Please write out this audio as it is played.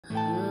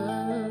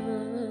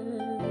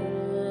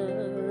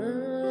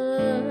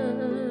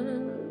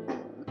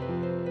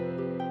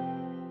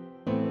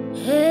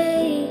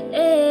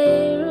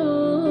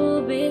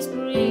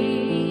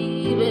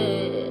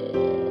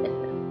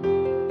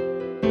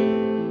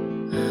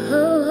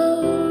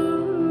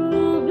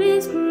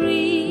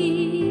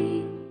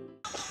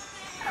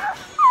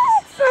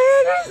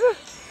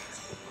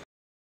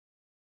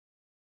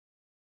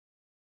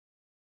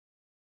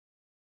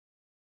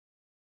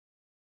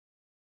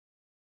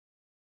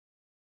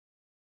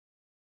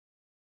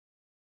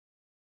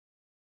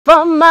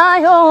From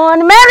my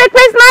own. Merry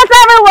Christmas,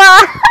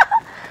 everyone!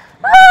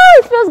 Oh,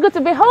 it feels good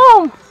to be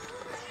home.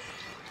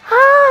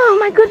 Oh,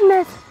 my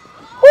goodness.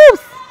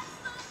 Oops.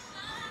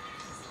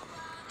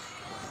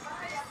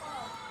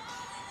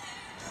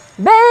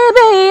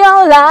 Baby,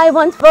 all I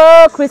want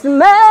for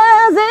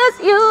Christmas is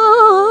you.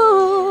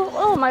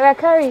 Oh, Mariah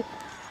Carey.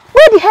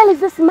 Where the hell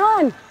is this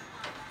man?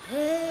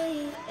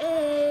 Hey,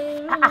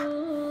 hey,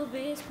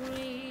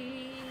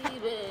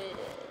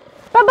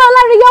 Baba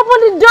Alariya, open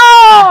the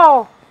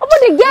door! Open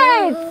the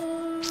gate!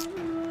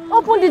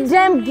 Open the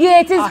damn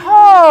gate, it's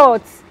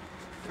hot!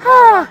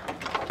 Ah.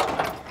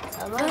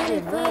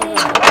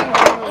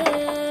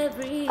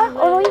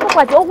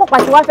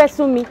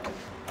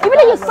 Even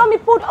though you saw me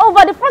put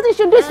over, the first thing you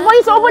should do is for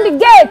you to open the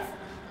gate!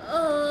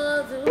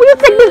 Will you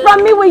take this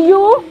from me, will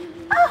you?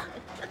 Ah.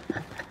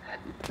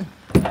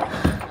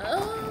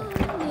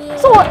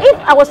 So if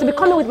I was to be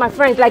coming with my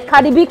friends like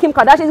Cardi B, Kim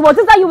Kardashian, was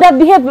this how you would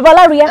behave with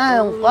Alariya?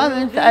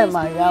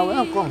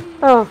 Welcome.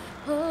 Oh.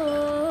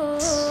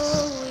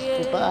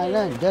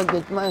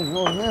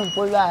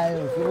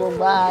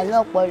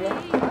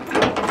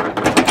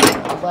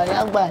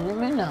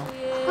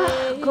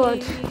 God.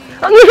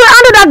 You should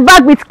handle that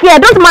bag with care.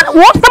 Don't man.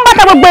 What?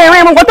 Somebody will bury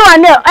him. Go to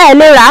an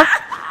Laura.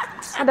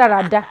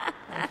 Adarada.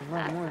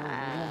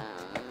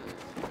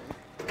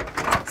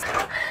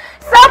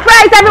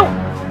 Surprise,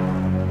 everyone.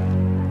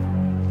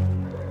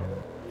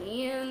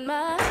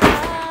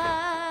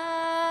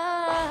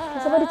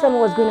 Somebody tell me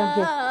what's going on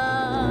here.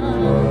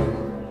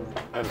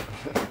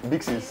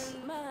 Big sis,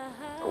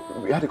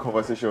 we had a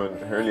conversation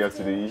earlier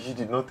today. She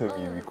did not tell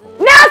me we come.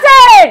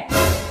 Nelson!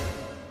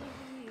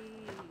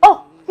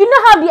 Oh, you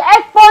know how the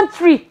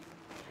effrontery,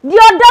 the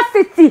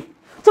audacity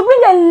to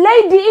bring a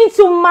lady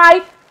into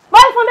my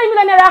 500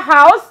 million naira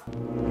house?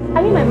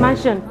 I mean my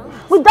mansion.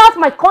 Without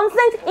my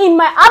consent, in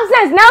my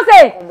absence,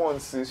 Nelson! Come on,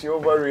 sis, you're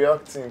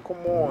overreacting.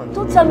 Come on.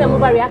 Don't tell me I'm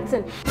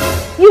overreacting.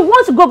 You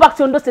want to go back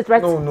to Ondo State,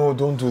 right? No,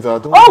 don't do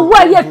that. Don't oh,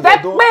 well, yeah,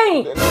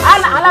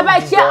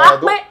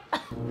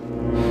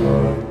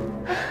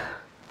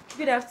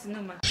 Good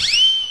afternoon, ma.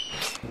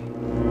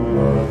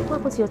 What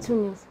happened to your 2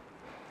 nails?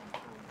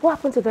 What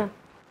happened to them?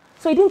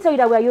 So he didn't tell you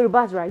that we are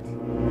Yorubas, right?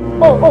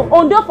 Oh,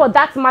 Ondo for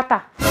that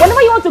matter.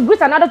 Whenever you want to greet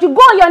another, you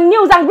go on your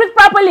knees and greet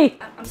properly.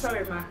 I'm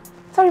sorry, ma.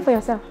 Sorry for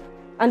yourself.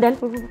 And then,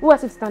 who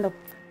has to stand up?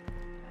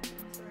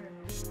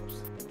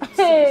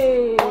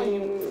 Hey!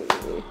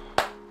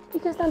 You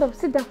can stand up.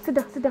 Sit down.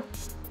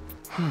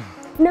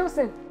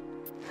 Nelson,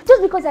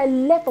 just because I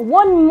left for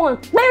 1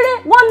 month,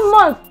 really, 1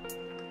 month,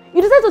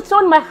 you decided to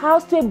turn my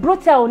house to a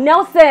brothel,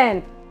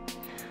 Nelson.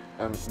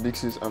 Big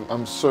sis,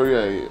 I'm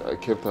sorry I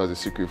kept her as a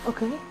secret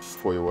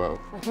for a while.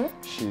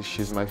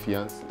 She's my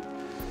fiancée.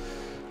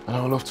 And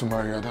I would love to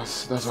marry her.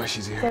 That's why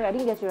she's here. Sorry, I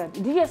didn't get you right.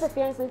 Did you just say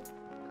fiancée?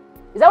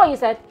 Is that what you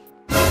said?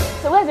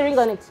 So where's the ring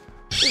on it?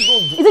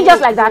 Is it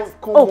just like that?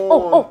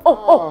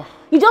 Oh.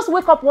 You just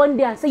wake up one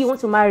day and say you want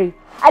to marry.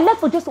 I left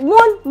for just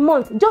 1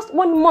 month. Just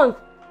 1 month.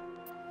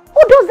 Who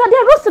does that? There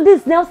are rules to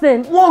this,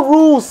 Nelson. What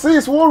rules,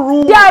 sis? What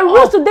rules? There are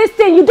rules to this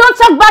thing. You don't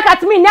talk back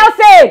at me,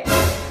 Nelson.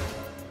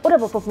 What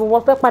about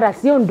what pada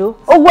si Ondo?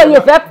 Oh, what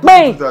you fẹ́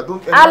pay? Don't do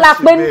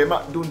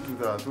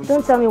that.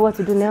 Don't tell me what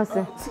to do,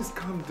 Nelson. Sis,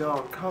 calm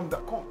down. Come,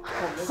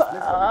 let's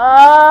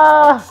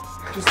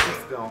just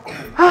sit down.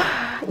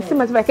 It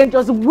seems as if I can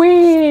just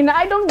win.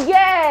 I don't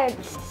get.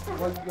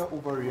 Why you get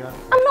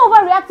overreacting? I'm not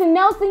overreacting,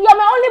 Nelson. You're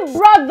my only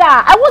brother.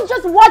 I won't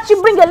just watch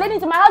you bring a lady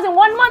into my house in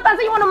 1 month and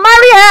say you want to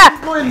marry her.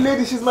 She's not a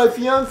lady, she's my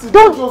fiancée.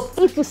 Don't just...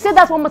 If you say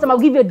that 1 more time, I'll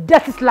give you a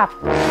dirty slap.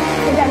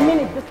 And I mean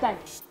it this time.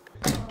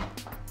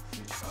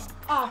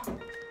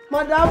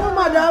 Madamu,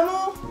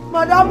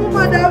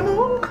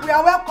 we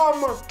are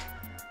welcome.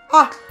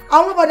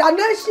 Àwọn bọ̀dà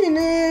nation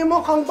ni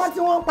mo kàn gbọ́ tí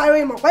wọ́n pariwo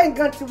ìmọ̀ pé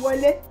nǹkan ti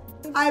wọlé.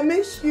 I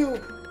miss you.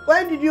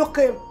 When did you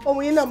come?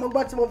 Ohun yìí náà mo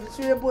gbọ́ tí mo fi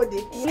súré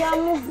bòde. Yeah,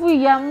 Mufu.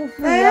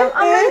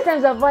 How many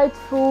times have I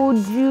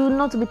told you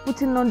not to be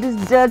putting on this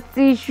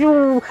dirty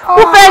shoe?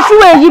 Who fẹ́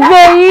shoe èyí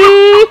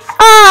bẹ́yìí?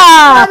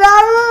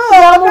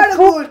 Madamu, very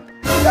good.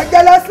 You're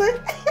jealous?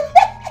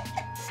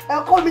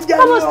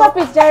 Come on, stop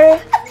it, Jerry.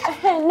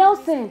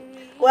 Nelson.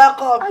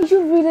 Welcome. Are you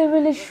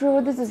really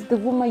sure this is the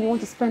woman you want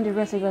to spend the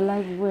rest of your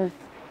life with?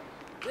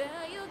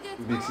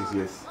 Big sis,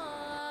 yes.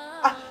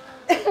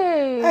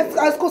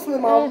 Excuse me,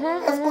 ma'am.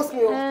 Excuse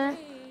me.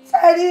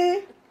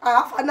 Sorry, I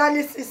have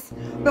analysis.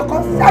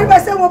 Because I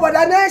say about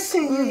the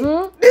nation.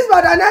 This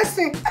about the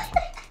nation.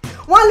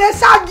 One less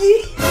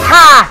saggy.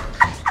 Ha!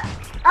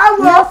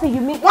 Nelson,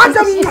 you mean is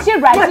she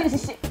right?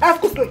 Excuse me.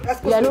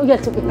 Yeah, no,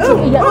 it's okay.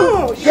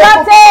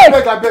 Shut it!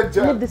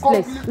 Leave this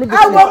place. Leave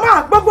this place.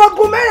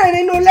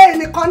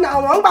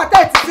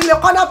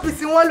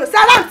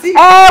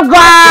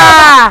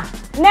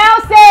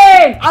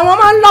 Nelson!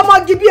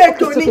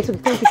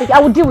 I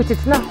will deal with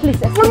it now.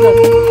 Please, excuse me.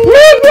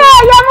 Leave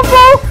here,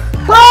 Mufu!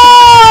 Go!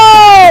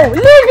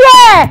 Leave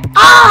here!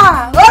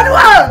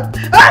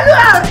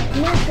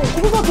 Nelson, is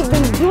this what you've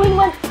been doing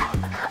when...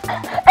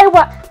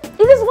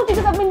 Is this what you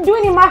guys have been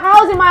doing in my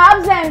house in my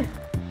absence?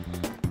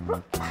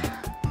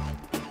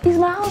 Is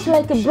my house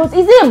like a bro?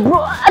 Is it a bro?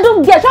 I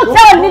don't get. Don't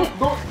tell me.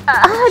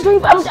 I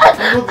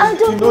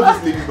don't. You know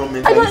this lady's not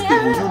mentally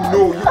stable. You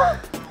know.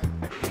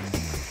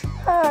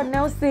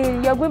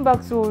 Nelson, you're going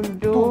back to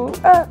Ondo.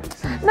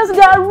 Nelson,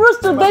 there are rules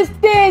to this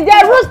thing. There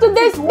are rules to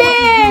this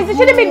thing. It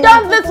shouldn't be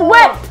done this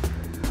way.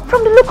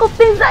 From the look of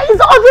things,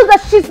 it's obvious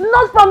that she's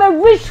not from a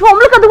rich home.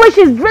 Look at the way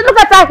she's dressed. Look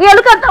at her hair.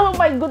 Look at that. Oh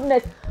my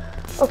goodness.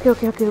 Okay,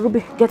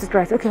 Ruby, get it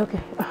right. Okay.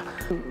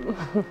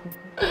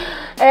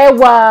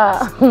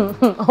 Ewa.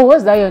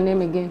 What's that your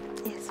name again?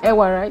 Yes.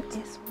 Ewa, right?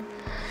 Yes.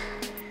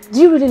 Do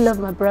you really love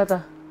my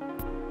brother?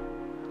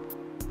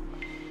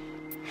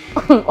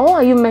 Or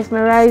are you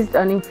mesmerized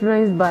and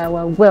influenced by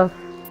our wealth?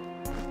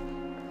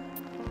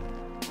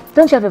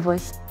 Don't you have a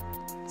voice?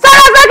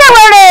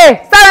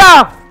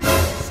 Sarah!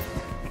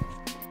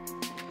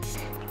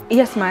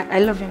 Yes, ma. I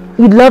love him.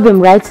 You love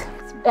him, right?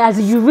 As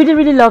you really,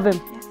 really love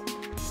him?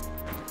 Yes.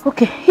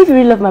 Okay, if you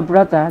really love my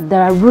brother,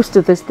 there are rules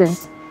to these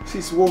things.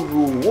 Sis, what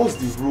rule? What's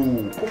the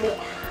rule? Come on.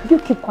 You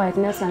keep quiet,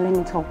 Nelson, and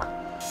let me talk.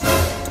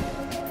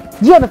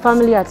 Do you have a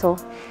family at all?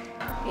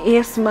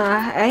 Yes, ma.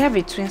 I have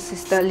a twin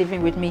sister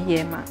living with me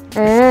here, ma.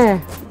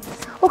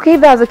 Okay,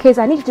 if that's the case,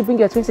 I need you to bring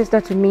your twin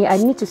sister to me. I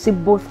need to see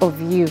both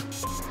of you.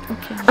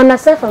 Okay. And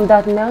aside from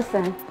that,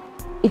 Nelson,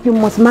 if you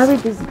must marry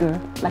this girl,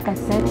 like I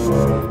said,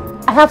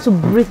 I have to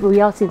breathe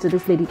royalty into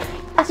this lady.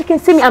 As you can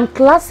see me, I'm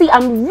classy,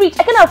 I'm rich,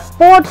 I can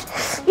afford,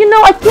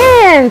 I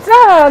can't.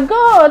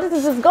 God, this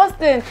is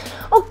disgusting.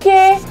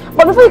 Okay,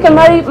 but before you can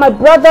marry my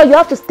brother, you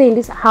have to stay in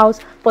this house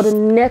for the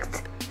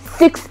next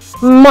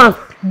 6 months.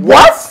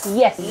 What?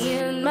 Yes.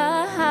 In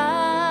my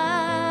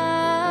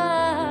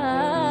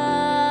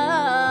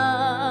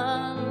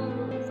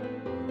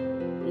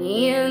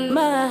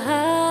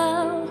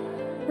house,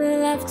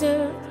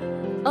 laughter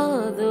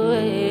all the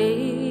way.